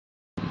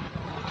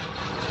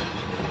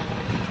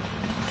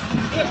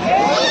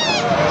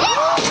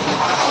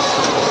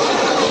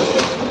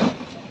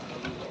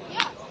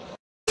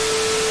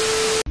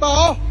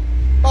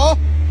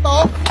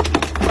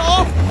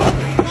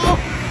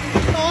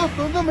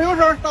没有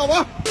事，到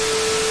吧。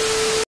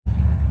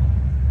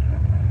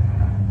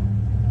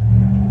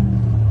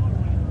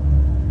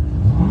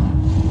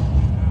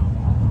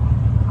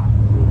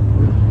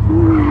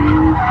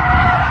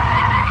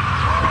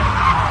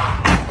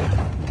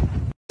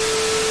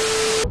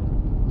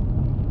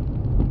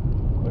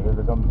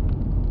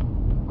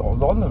Còn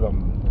đón là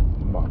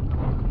mà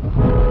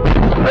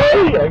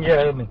anh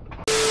nghe mình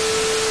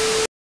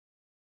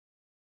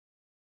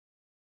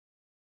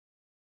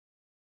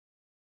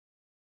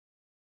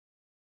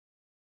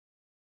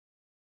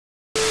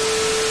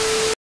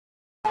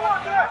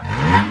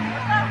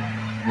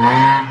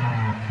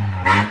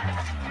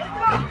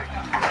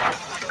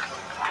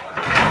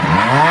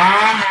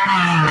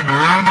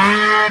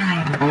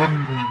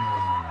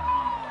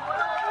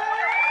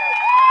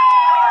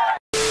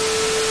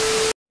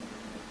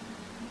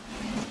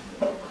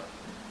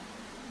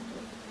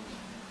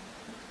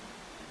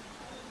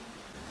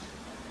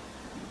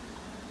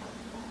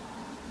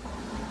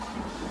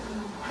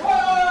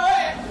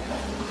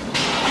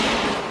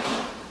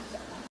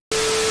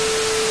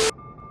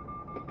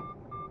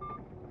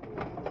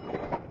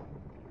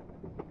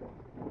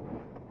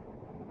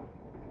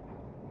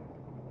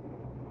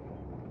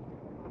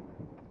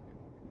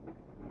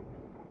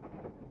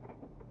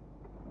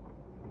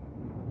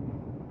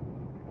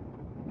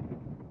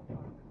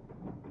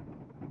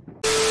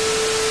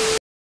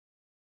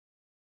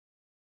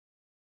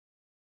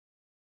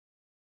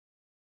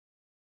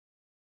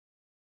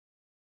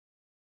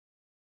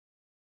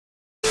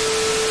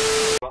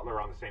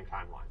Butler on the same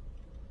timeline.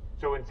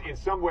 So in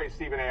some ways,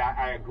 Stephen A.,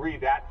 I agree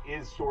that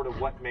is sort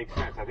of what makes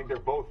sense. I think they're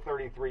both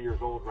 33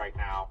 years old right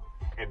now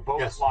and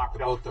both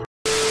locked up.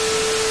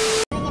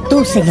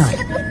 Tú, Señor,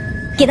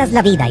 que das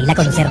la vida y la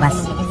conservas,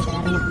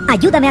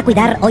 ayúdame a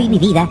cuidar hoy mi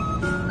vida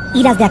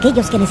y las de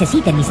aquellos que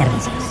necesiten mis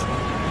servicios.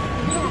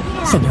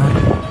 Señor,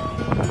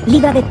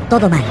 libra de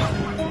todo mal,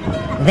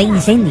 de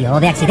incendio o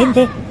de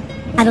accidente,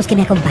 a los que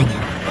me acompañan.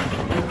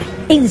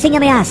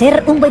 Enséñame a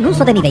hacer un buen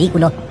uso de mi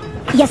vehículo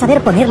y a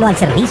saber ponerlo al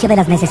servicio de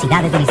las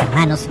necesidades de mis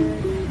hermanos,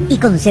 y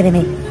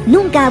concédeme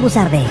nunca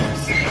abusar de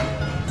ellos.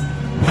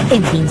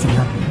 En fin,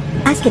 Señor,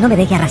 haz que no me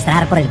deje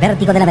arrastrar por el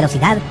vértigo de la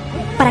velocidad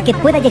para que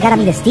pueda llegar a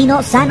mi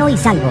destino sano y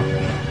salvo,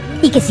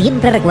 y que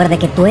siempre recuerde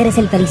que tú eres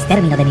el feliz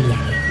término de mi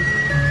viaje.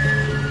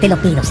 Te lo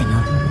pido,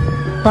 Señor,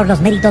 por los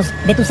méritos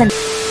de tu santidad.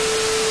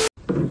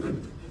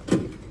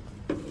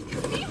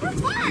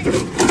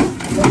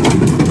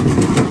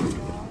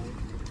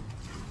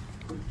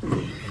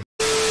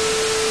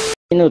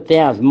 Se não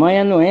tem as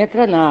manhas, não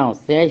entra não.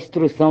 Isso é a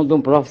instrução de um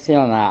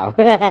profissional.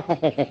 This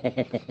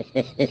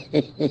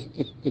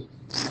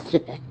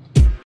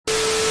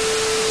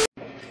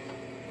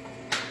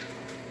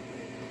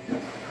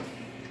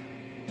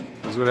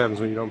is what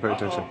happens when you don't pay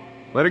attention.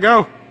 Let it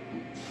go!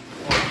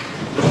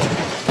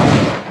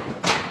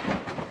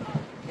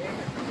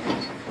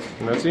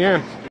 And that's the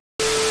end.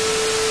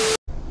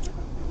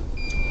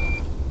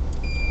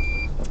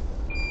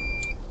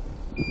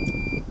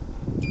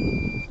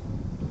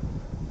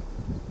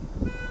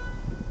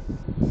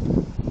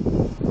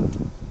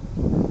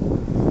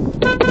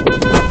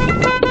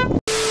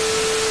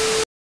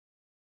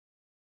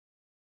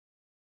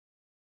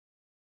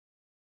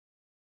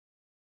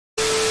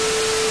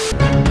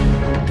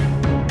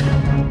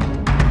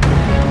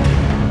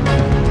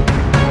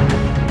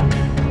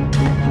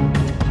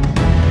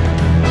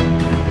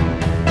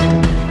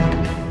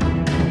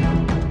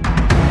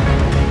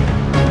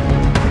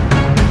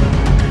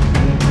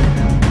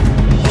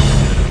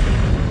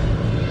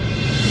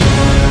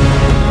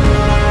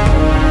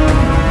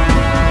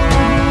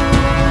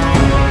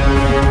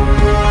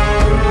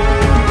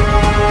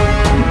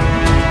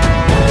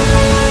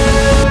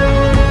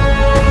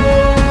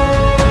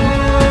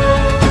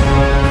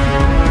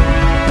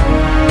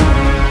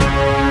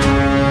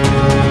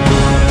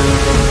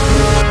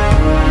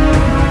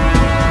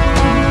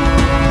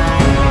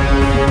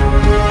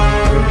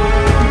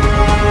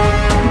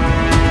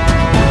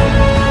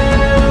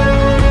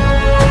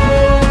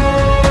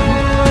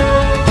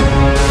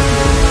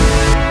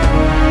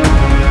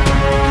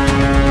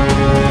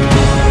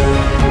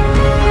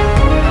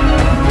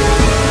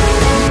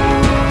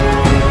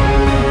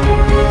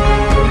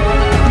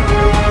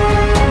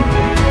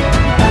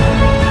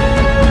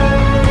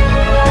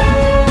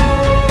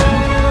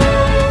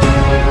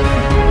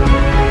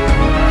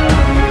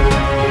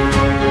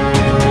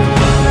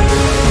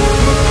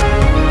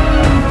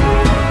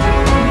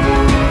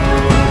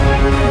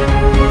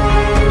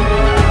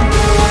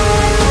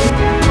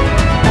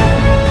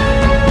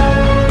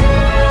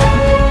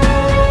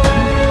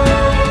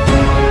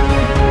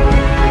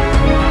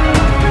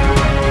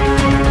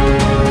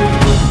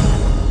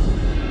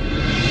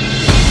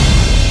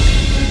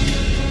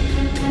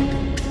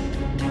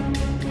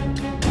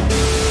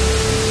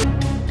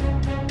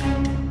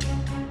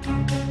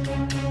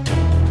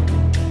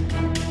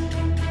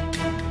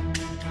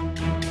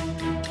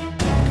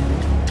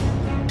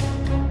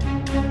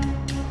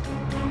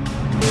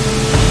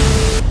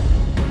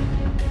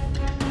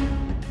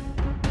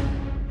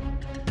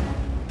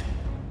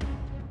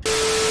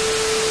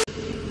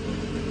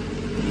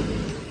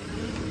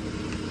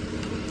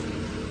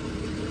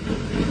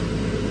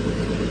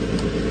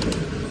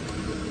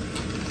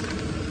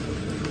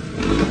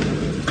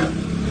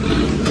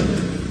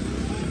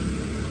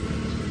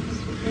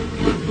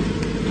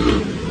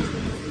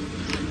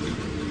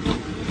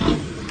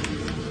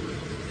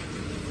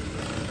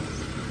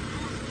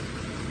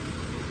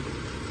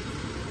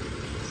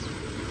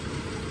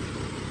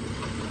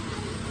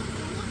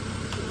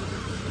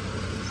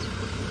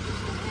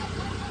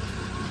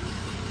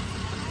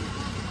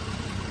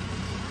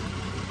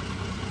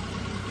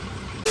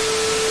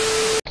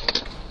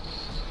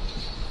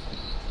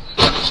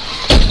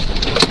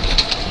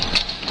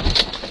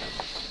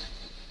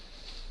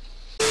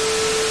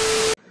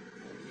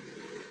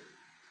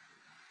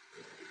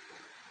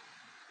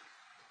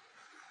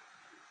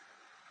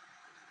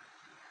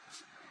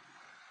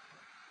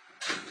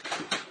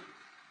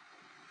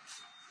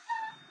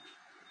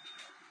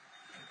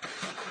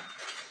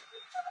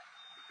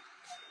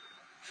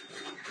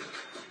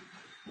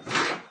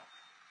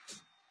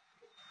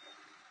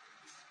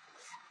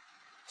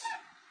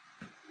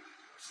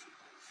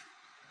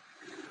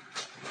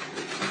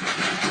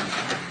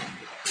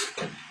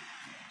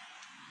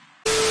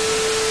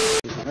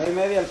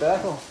 9.5 el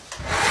pedazo.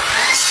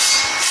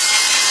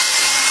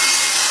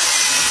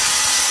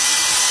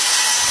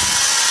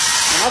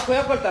 Nomás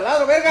cuidado con el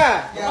taladro,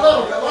 verga.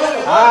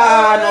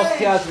 Ah, no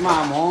seas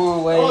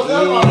mamón, güey.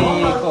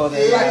 Hijo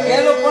de... ¿Para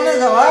qué lo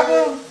pones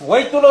abajo?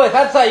 Güey, tú lo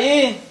dejaste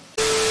allí.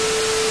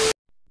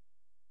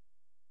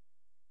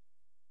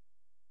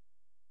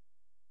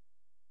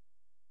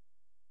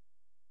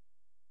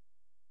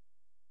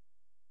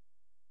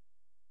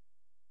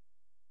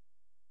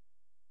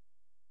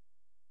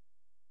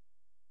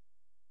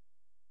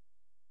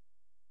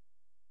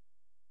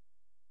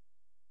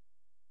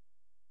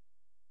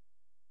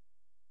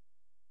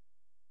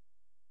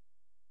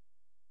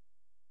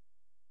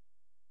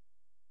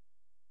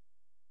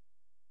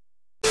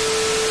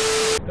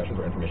 Discussions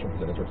or information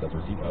presented to access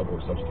receipt of or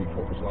substitute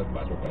for personalized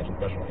advice or financial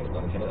professional and is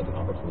not intended as an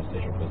offer of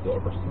solicitation for the sale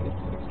or purchasing any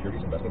specific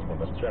securities, investments, or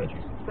investment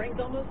strategies. Spring's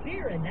almost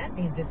here, and that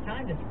means it's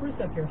time to spruce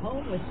up your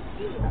home with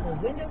beautiful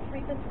window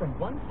treatments from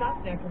One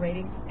Stop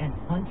Decorating and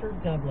Hunter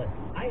Douglas.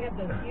 I have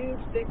those huge,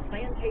 thick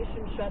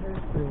plantation shutters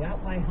throughout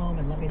my home,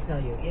 and let me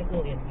tell you, it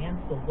will enhance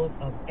the look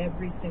of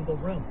every single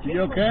room.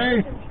 You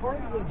okay?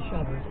 Hardwood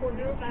shutters or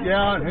new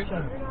Yeah.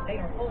 shutters. They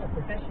are all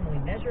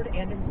professionally measured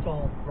and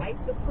installed right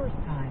the first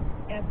time,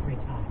 every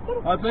time.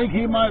 I think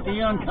he might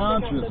be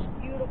unconscious.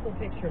 Beautiful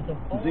pictures of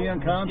all Is he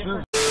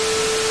unconscious?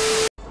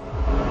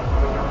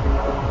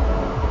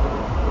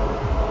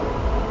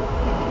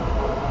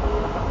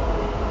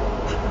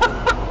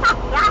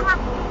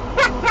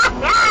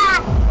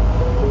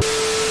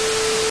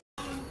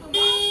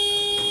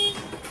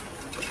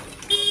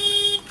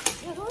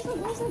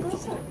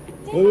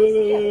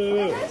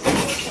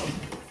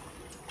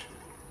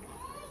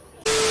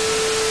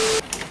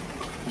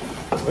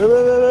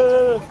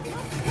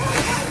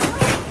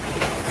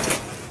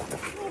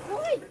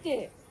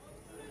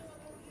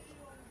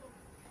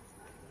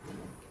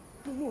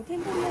 뭐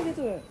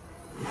텐션하게도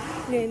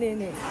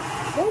네네네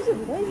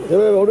다이브 다이브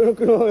왜 어려운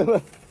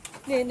거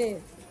네네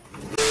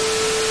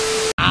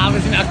아, we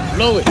zijn echt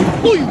blowen.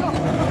 Oei!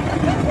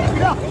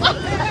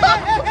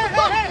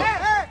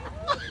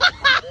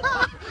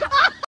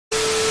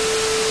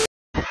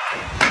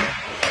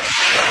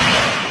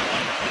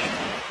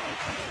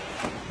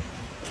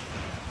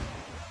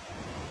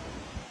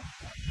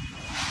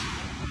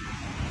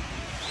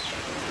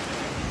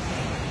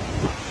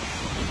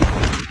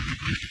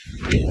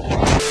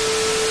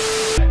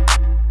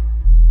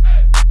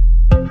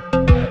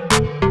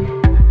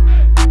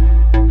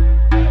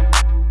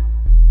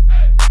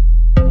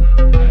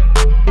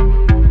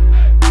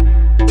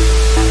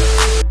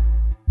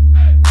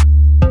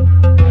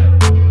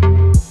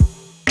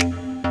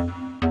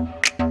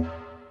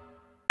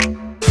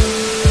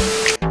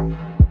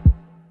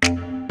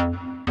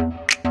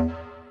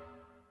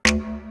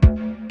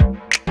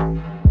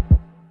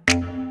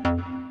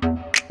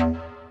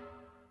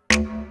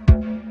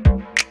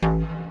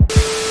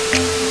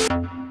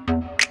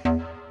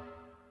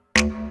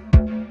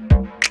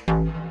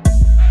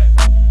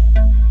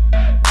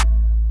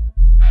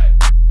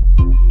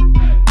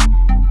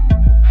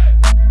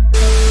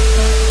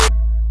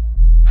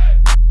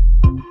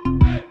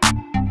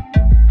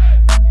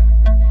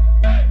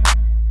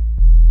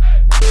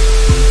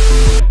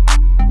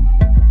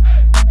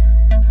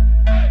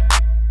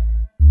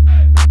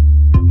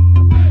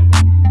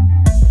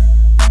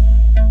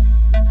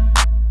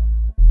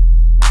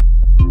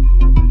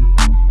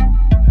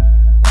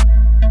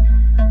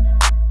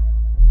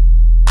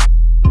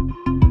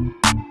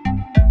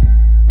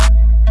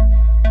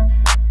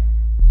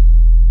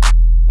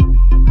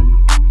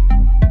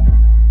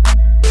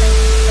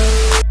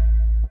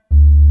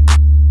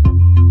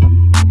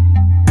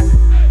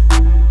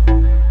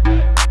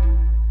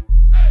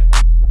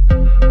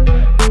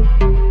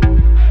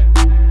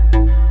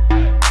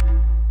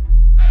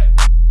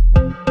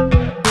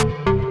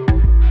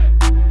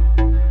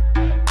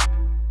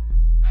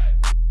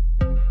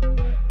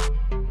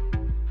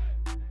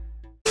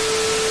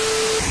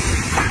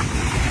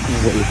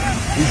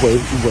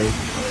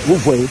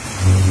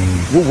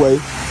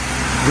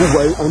 Vous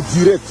voyez, en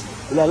direct,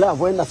 il allait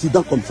avoir un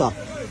accident comme ça.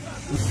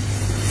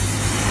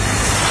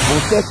 En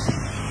fait,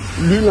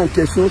 l'huile en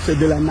question, c'est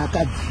de la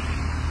nacade.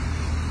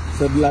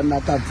 C'est de la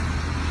nacade.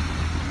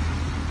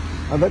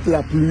 Avec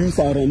la pluie,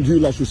 ça a rendu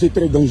la chaussée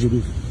très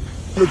dangereuse.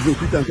 Notre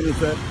véhicule est en train de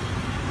faire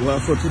la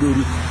sortie de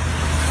route.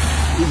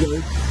 Vous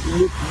voyez,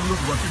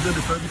 notre voiture vient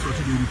de faire une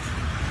sortie de route.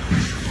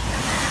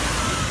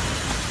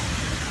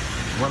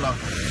 Voilà,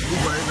 vous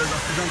voyez les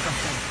accidents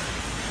cascades.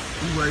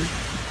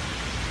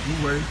 Vous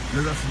voyez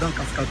les accidents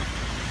cascades.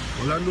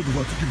 Voilà notre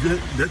voiture qui vient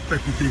d'être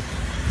percutée.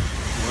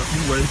 Voilà,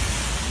 vous voyez.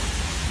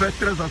 Faites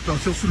très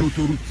attention sur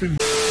l'autoroute.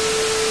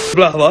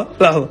 لحظة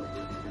لحظة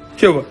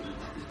شوفوا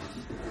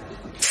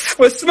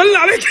بسم الله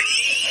عليك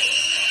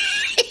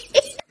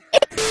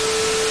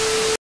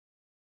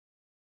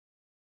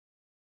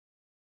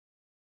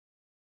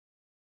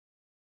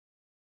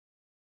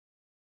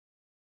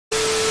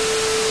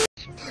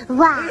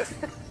Wow.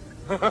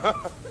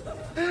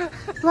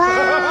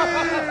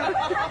 Wow.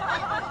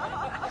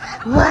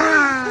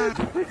 Wow.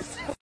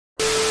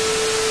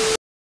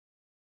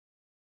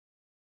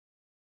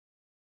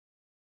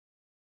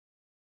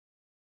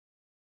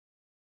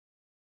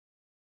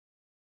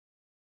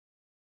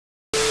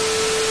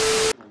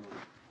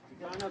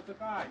 Саня,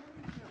 чекай.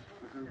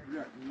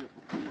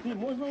 Ти,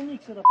 можна у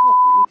міксера,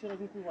 похуй, міксера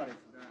не кувариться.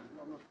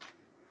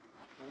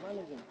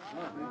 Нормально, Жень?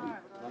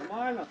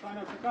 Нормально,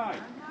 Саня, чекай.